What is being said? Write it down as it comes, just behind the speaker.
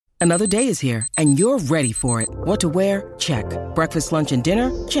Another day is here, and you're ready for it. What to wear? Check. Breakfast, lunch, and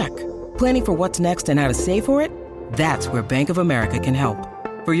dinner? Check. Planning for what's next and how to save for it? That's where Bank of America can help.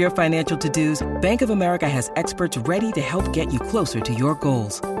 For your financial to-dos, Bank of America has experts ready to help get you closer to your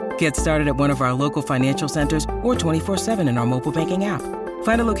goals. Get started at one of our local financial centers or 24/7 in our mobile banking app.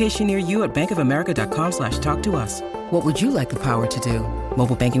 Find a location near you at bankofamerica.com/talktous. What would you like the power to do?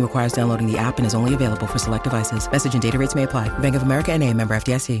 Mobile banking requires downloading the app and is only available for select devices. Message and data rates may apply. Bank of America N.A., member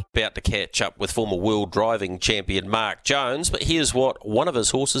FDIC. About to catch up with former world driving champion Mark Jones, but here's what one of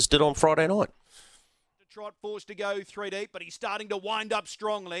his horses did on Friday night. Trot forced to go 3 deep, but he's starting to wind up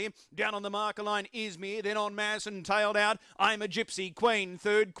strongly. Down on the marker line, Izmir, then on Masson, tailed out. I'm a Gypsy Queen,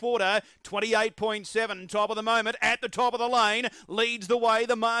 third quarter, 28.7, top of the moment, at the top of the lane, leads the way,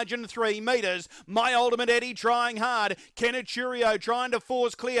 the margin 3 metres. My Ultimate Eddie trying hard. Kenaturio trying to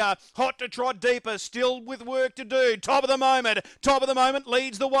force clear. Hot to Trot deeper, still with work to do. Top of the moment,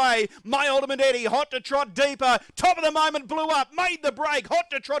 leads the way. My Ultimate Eddie, Hot to Trot deeper. Top of the moment, blew up, made the break. Hot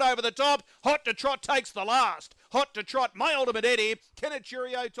to Trot over the top. Hot to Trot takes the last. Hot to Trot, My Ultimate Eddie,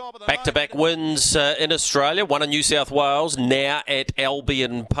 Kenaturio top of the back-to-back wins in Australia, one in New South Wales, now at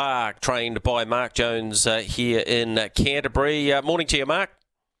Albion Park, trained by Mark Jones here in Canterbury. Morning to you, Mark.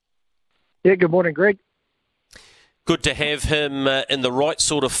 Yeah, good morning, Greg. Good to have him in the right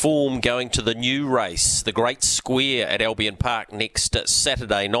sort of form going to the new race, the Great Square at Albion Park next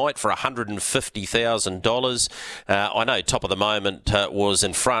Saturday night for $150,000. I know top of the moment was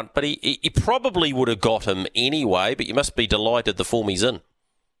in front, but he probably would have got him anyway, but you must be delighted the form he's in.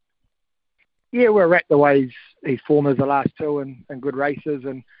 Yeah, we're wrapped the way he's formed as the last two and good races,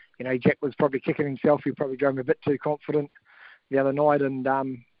 and Jack was probably kicking himself. He probably drove a bit too confident the other night, and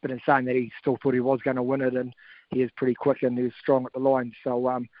but in saying that, he still thought he was going to win it, and he is pretty quick and he was strong at the line. So,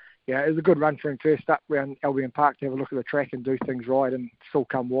 it was a good run for him first up around Albion Park to have a look at the track and do things right and still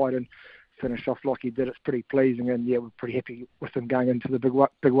come wide and finish off like he did. It's pretty pleasing, and we're pretty happy with him going into the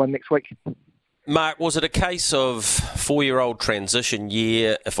big one next week. Mark, was it a case of 4-year-old transition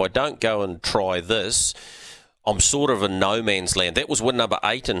year? If I don't go and try this, I'm sort of in no man's land. That was win number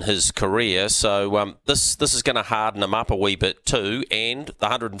 8 in his career, so this is going to harden him up a wee bit too, and the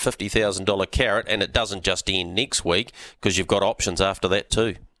 $150,000 carrot, and it doesn't just end next week because you've got options after that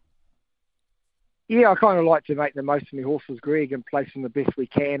too. Yeah, I kind of like to make the most of my horses, Greg, and place them the best we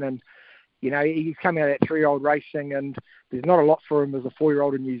can, and he's come out of that 3-year-old racing, and there's not a lot for him as a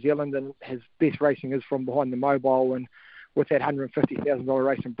 4-year-old in New Zealand, and his best racing is from behind the mobile, and with that $150,000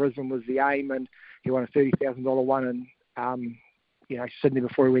 race in Brisbane was the aim, and he won a $30,000 one in Sydney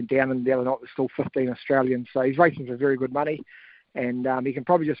before he went down, and the other night was still 15 Australian. So he's racing for very good money, and he can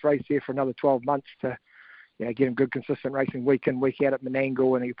probably just race there for another 12 months to get him good consistent racing week in, week out at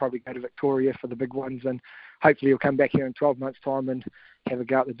Menangle, and he'll probably go to Victoria for the big ones, and hopefully he'll come back here in 12 months' time and have a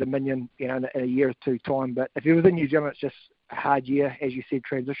go at the Dominion in a year or two time. But if he was in New Zealand, it's just a hard year, as you said,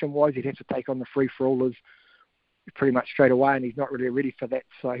 transition-wise. He'd have to take on the free-for-allers pretty much straight away, and he's not really ready for that.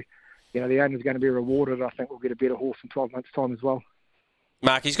 So, the owner's going to be rewarded. I think we'll get a better horse in 12 months' time as well.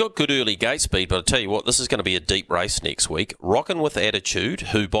 Mark, he's got good early gate speed, but I'll tell you what, this is going to be a deep race next week. Rockin' with Attitude,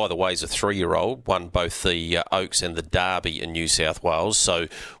 who, by the way, is a 3-year-old, won both the Oaks and the Derby in New South Wales, so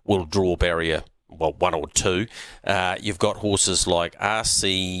will draw barrier, 1 or 2. You've got horses like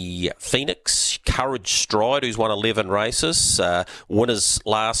RC Phoenix, Courage Stride, who's won 11 races. Winners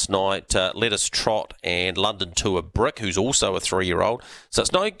last night, Let Us Trot and London Tour Brick, who's also a 3-year-old. So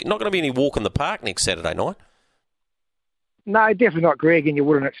it's not going to be any walk in the park next Saturday night. No, definitely not, Greg, and you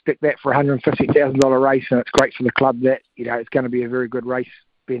wouldn't expect that for a $150,000 race, and it's great for the club that, it's going to be a very good race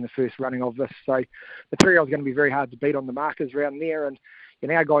being the first running of this. So the 3-year-old's going to be very hard to beat on the markers around there, and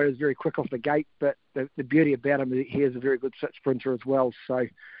our guy is very quick off the gate, but the beauty about him is he is a very good sit sprinter as well. So,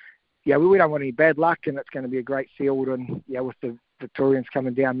 we don't want any bad luck, and it's going to be a great field, and, with the Victorians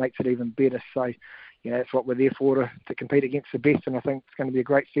coming down makes it even better. So, that's what we're there for, to compete against the best, and I think it's going to be a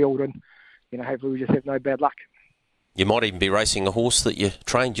great field, and, hopefully we just have no bad luck. You might even be racing a horse that you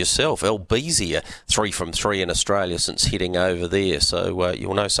trained yourself, Albizia, 3 from 3 in Australia since heading over there. So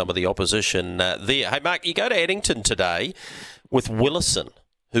you'll know some of the opposition there. Hey, Mark, you go to Addington today with Willison,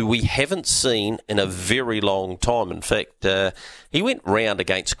 who we haven't seen in a very long time. In fact, he went round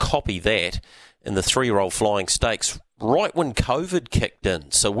against Copy That in the 3-year-old Flying Stakes right when COVID kicked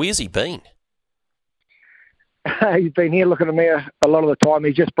in. So where's he been? He's been here looking at me a lot of the time.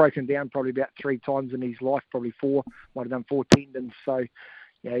 He's just broken down probably about 3 times in his life, probably 4. Might have done 4 tendons. So,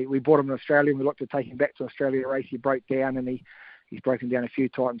 we bought him in Australia, and we looked to take him back to Australia to race. He broke down, and he's broken down a few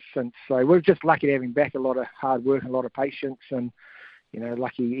times since. So we're just lucky to have him back. A lot of hard work and a lot of patience, and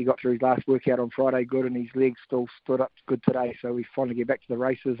lucky he got through his last workout on Friday good, and his legs still stood up good today. So we finally get back to the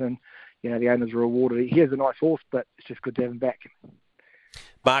races, and the owners are rewarded. He has a nice horse, but it's just good to have him back.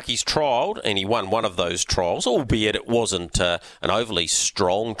 Mark, he's trialled and he won one of those trials, albeit it wasn't an overly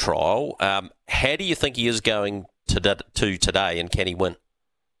strong trial. How do you think he is going to today, and can he win?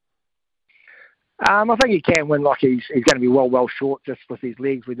 I think he can win. Like he's going to be well short just with his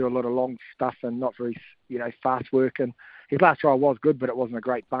legs. We do a lot of long stuff and not very fast work. And his last trial was good, but it wasn't a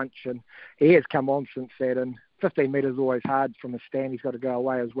great bunch. And he has come on since that. And 15 metres is always hard from the stand. He's got to go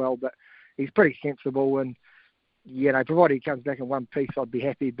away as well, but he's pretty sensible. And provided he comes back in one piece, I'd be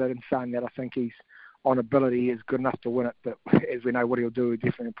happy. But in saying that, I think he's on ability is good enough to win it. But as we know what he'll do, he'll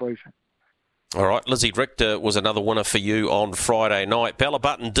definitely improve. All right, Lizzie Richter was another winner for you on Friday night. Bella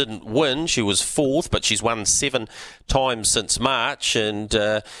Button didn't win. She was fourth, but she's won 7 times since March. And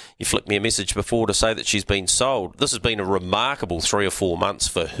you flicked me a message before to say that she's been sold. This has been a remarkable 3 or 4 months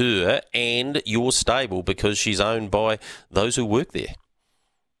for her and your stable, because she's owned by those who work there.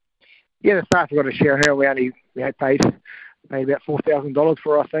 Yeah, the staff have got to share her. We paid about $4,000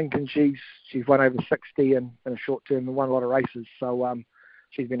 for her, I think, and she's won over 60 in a short term and won a lot of races. So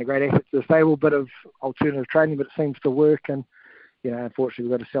she's been a great asset to the stable. Bit of alternative training, but it seems to work. And unfortunately,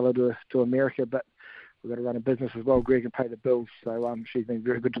 we've got to sell her to America, but we've got to run a business as well, Greg, and pay the bills. So she's been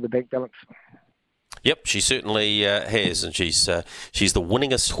very good to the bank balance. Yep, she certainly has, and she's the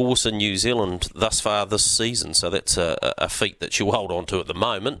winningest horse in New Zealand thus far this season. So that's a feat that she'll hold on to at the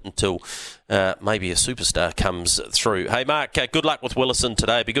moment until maybe a superstar comes through. Hey, Mark, good luck with Willison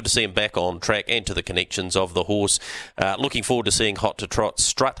today. It'd be good to see him back on track and to the connections of the horse. Looking forward to seeing Hot To Trot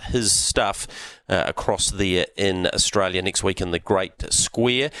strut his stuff across there in Australia next week in the Great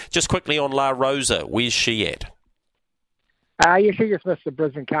Square. Just quickly on La Rosa, where's she at? She just missed the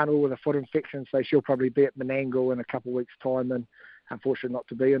Brisbane Carnival with a foot infection, so she'll probably be at Menangle in a couple of weeks' time, and unfortunately not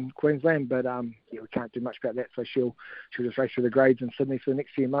to be in Queensland, but we can't do much about that, so she'll just race through the grades in Sydney for the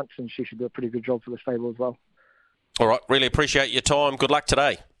next few months, and she should do a pretty good job for the stable as well. All right, really appreciate your time. Good luck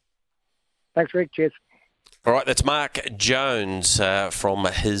today. Thanks, Rick. Cheers. All right, that's Mark Jones from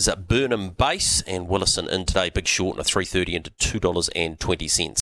his Burnham base, and Willison in today, big short, and a $3.30 into $2.20.